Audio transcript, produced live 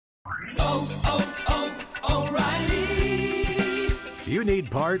O'Reilly. You need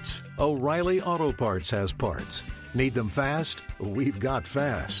parts? O'Reilly Auto Parts has parts. Need them fast? We've got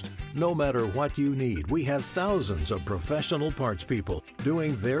fast. No matter what you need, we have thousands of professional parts people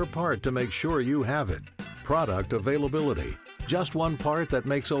doing their part to make sure you have it. Product availability. Just one part that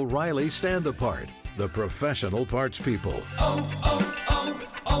makes O'Reilly stand apart. The professional parts people.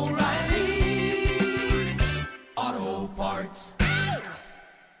 O'Reilly Auto Parts.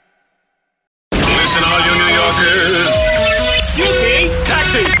 Listen, all you New Yorkers.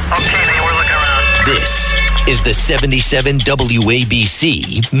 Taxi! Okay, man, we're looking around. This is the 77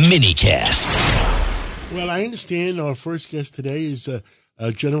 WABC minicast. Well, I understand our first guest today is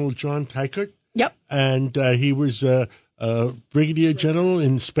General John Tiechert. Yep. And he was Brigadier General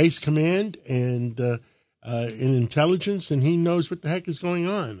in Space Command and in intelligence, and he knows what the heck is going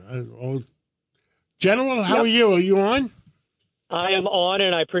on. General, how are you? Are you on? I am on,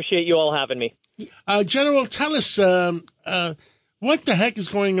 and I appreciate you all having me. General, tell us what the heck is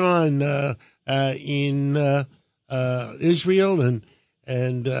going on in Israel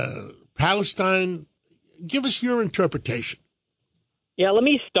and Palestine. Give us your interpretation. Yeah, let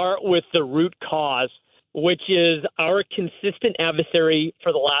me start with the root cause, which is our consistent adversary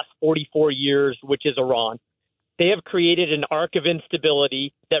for the last 44 years, which is Iran. They have created an arc of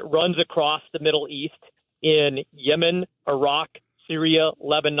instability that runs across the Middle East in Yemen, Iraq, Syria,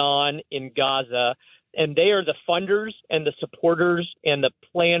 Lebanon, in Gaza. And they are the funders and the supporters and the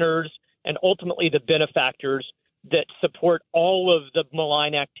planners and ultimately the benefactors that support all of the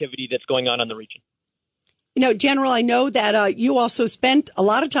malign activity that's going on in the region. You know, General, I know that you also spent a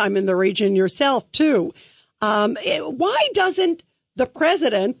lot of time in the region yourself, too. Why doesn't the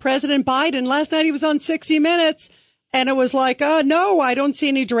President Biden, last night he was on 60 Minutes, and it was like, no, I don't see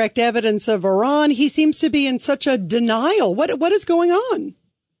any direct evidence of Iran. He seems to be in such a denial. What is going on?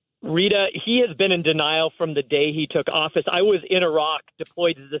 Rita, he has been in denial from the day he took office. I was in Iraq,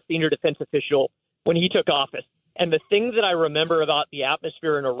 deployed as a senior defense official when he took office. And the thing that I remember about the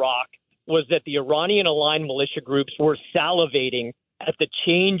atmosphere in Iraq was that the Iranian-aligned militia groups were salivating at the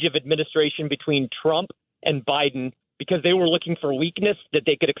change of administration between Trump and Biden because they were looking for weakness that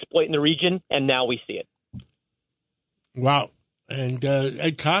they could exploit in the region, and now we see it. Wow. And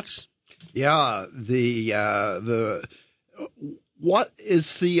Ed Cox? Yeah, what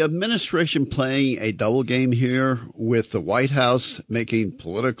is the administration playing a double game here with the White House making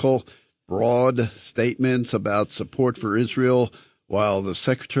political broad statements about support for Israel while the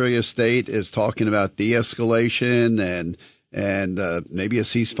Secretary of State is talking about de-escalation and maybe a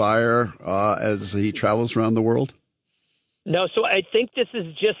ceasefire as he travels around the world? No, so I think this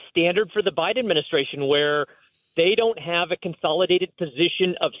is just standard for the Biden administration where they don't have a consolidated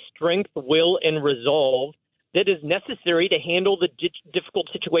position of strength, will, and resolve that is necessary to handle the difficult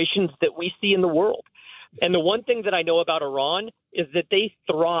situations that we see in the world. And the one thing that I know about Iran is that they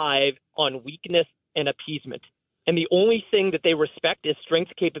thrive on weakness and appeasement. And the only thing that they respect is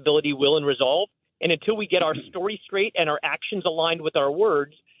strength, capability, will, and resolve. And until we get our story straight and our actions aligned with our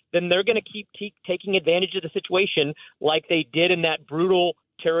words, then they're going to keep taking advantage of the situation like they did in that brutal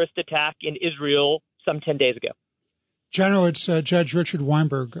terrorist attack in Israel some 10 days ago. General, it's Judge Richard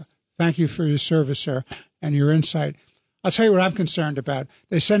Weinberg. Thank you for your service, sir, and your insight. I'll tell you what I'm concerned about.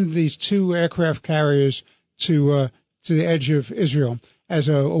 They send these 2 aircraft carriers to the edge of Israel as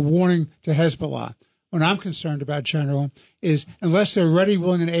a warning to Hezbollah. What I'm concerned about, General, is unless they're ready,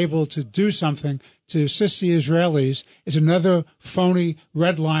 willing, and able to do something to assist the Israelis, it's another phony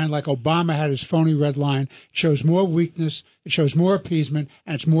red line like Obama had his phony red line. It shows more weakness, it shows more appeasement,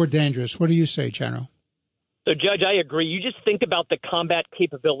 and it's more dangerous. What do you say, General? So, Judge, I agree. You just think about the combat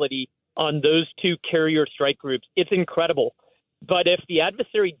capability on those 2 carrier strike groups. It's incredible. But if the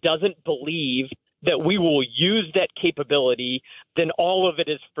adversary doesn't believe that we will use that capability, then all of it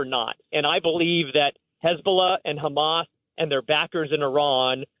is for naught. And I believe that Hezbollah and Hamas and their backers in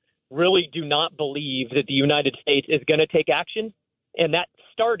Iran really do not believe that the United States is going to take action. And that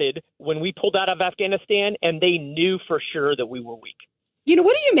started when we pulled out of Afghanistan, and they knew for sure that we were weak. You know,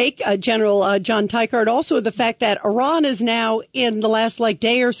 what do you make, General John Tiechert, also the fact that Iran is now in the last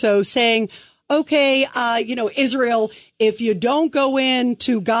day or so saying, okay, Israel, if you don't go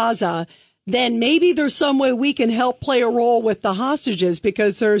into Gaza, then maybe there's some way we can help play a role with the hostages,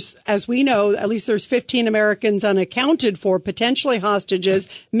 because there's, as we know, at least there's 15 Americans unaccounted for, potentially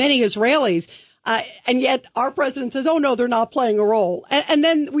hostages, many Israelis. And yet our president says, oh, no, they're not playing a role. And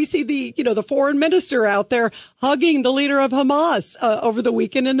then we see the foreign minister out there hugging the leader of Hamas over the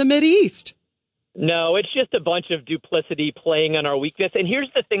weekend in the Mideast. No, it's just a bunch of duplicity playing on our weakness. And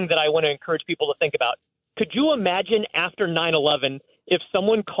here's the thing that I want to encourage people to think about. Could you imagine after 9/11 if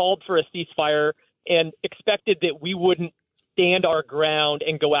someone called for a ceasefire and expected that we wouldn't stand our ground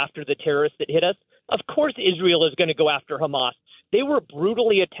and go after the terrorists that hit us, of course Israel is going to go after Hamas. They were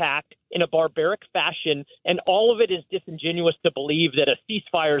brutally attacked in a barbaric fashion, and all of it is disingenuous to believe that a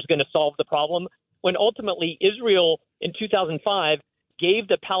ceasefire is going to solve the problem, when ultimately Israel in 2005 gave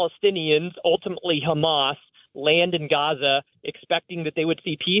the Palestinians, ultimately Hamas, land in Gaza, expecting that they would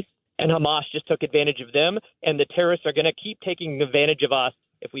see peace, and Hamas just took advantage of them, and the terrorists are going to keep taking advantage of us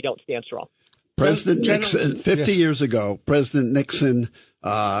if we don't stand strong. President Nixon, 50 years ago, President Nixon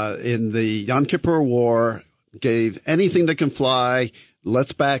in the Yom Kippur War gave anything that can fly,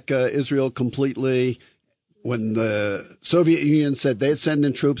 let's back Israel completely. When the Soviet Union said they'd send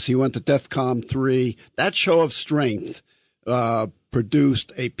in troops, he went to DEFCON 3. That show of strength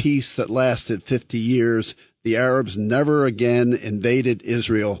produced a peace that lasted 50 years. The Arabs never again invaded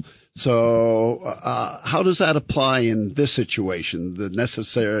Israel. So how does that apply in this situation, the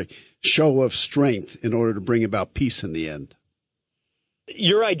necessary show of strength in order to bring about peace in the end?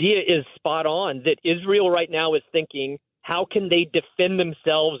 Your idea is spot on, that Israel right now is thinking, how can they defend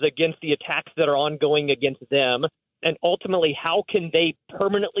themselves against the attacks that are ongoing against them? And ultimately, how can they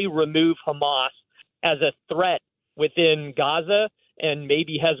permanently remove Hamas as a threat within Gaza and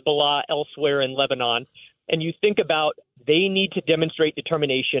maybe Hezbollah elsewhere in Lebanon? And you think about, they need to demonstrate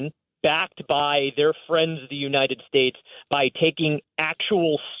determination backed by their friends, the United States, by taking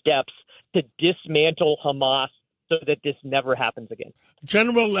actual steps to dismantle Hamas so that this never happens again.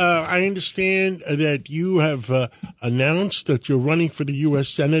 General, I understand that you have announced that you're running for the U.S.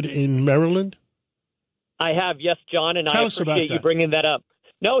 Senate in Maryland. I have, yes, John, and Tell I us about appreciate you that. bringing that up.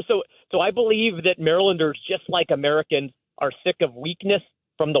 No, so I believe that Marylanders, just like Americans, are sick of weakness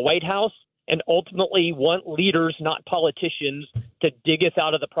from the White House and ultimately want leaders, not politicians, to dig us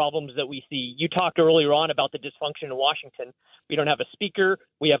out of the problems that we see. You talked earlier on about the dysfunction in Washington. We don't have a speaker.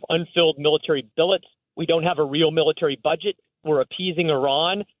 We have unfilled military billets. We don't have a real military budget. We're appeasing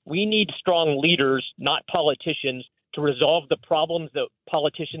Iran. We need strong leaders, not politicians, to resolve the problems that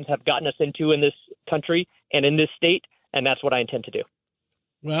politicians have gotten us into in this country and in this state, and that's what I intend to do.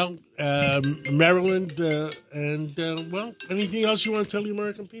 Well, Maryland, well, anything else you want to tell the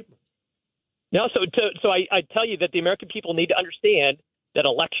American people? No, so I tell you that the American people need to understand that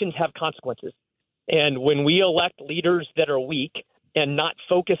elections have consequences. And when we elect leaders that are weak and not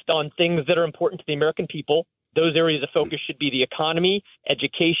focused on things that are important to the American people, those areas of focus should be the economy,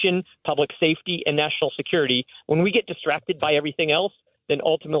 education, public safety, and national security. When we get distracted by everything else, then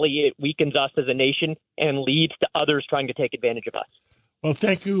ultimately it weakens us as a nation and leads to others trying to take advantage of us. Well,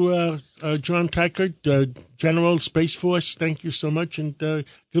 thank you, John Tiechert, General Space Force. Thank you so much, and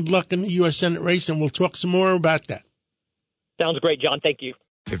good luck in the U.S. Senate race, and we'll talk some more about that. Sounds great, John. Thank you.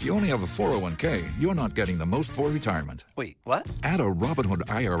 If you only have a 401k, you're not getting the most for retirement. Wait, what? Add a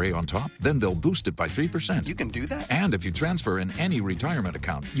Robinhood IRA on top, then they'll boost it by 3%. You can do that? And if you transfer in any retirement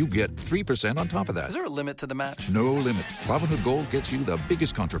account, you get 3% on top of that. Is there a limit to the match? No limit. Robinhood Gold gets you the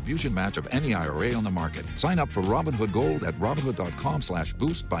biggest contribution match of any IRA on the market. Sign up for Robinhood Gold at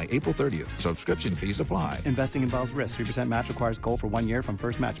Robinhood.com/boost by April 30th. Subscription fees apply. Investing involves risk. 3% match requires gold for 1 year from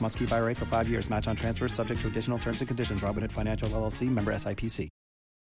first match. Must keep IRA for 5 years. Match on transfers subject to additional terms and conditions. Robinhood Financial LLC, member SIPC.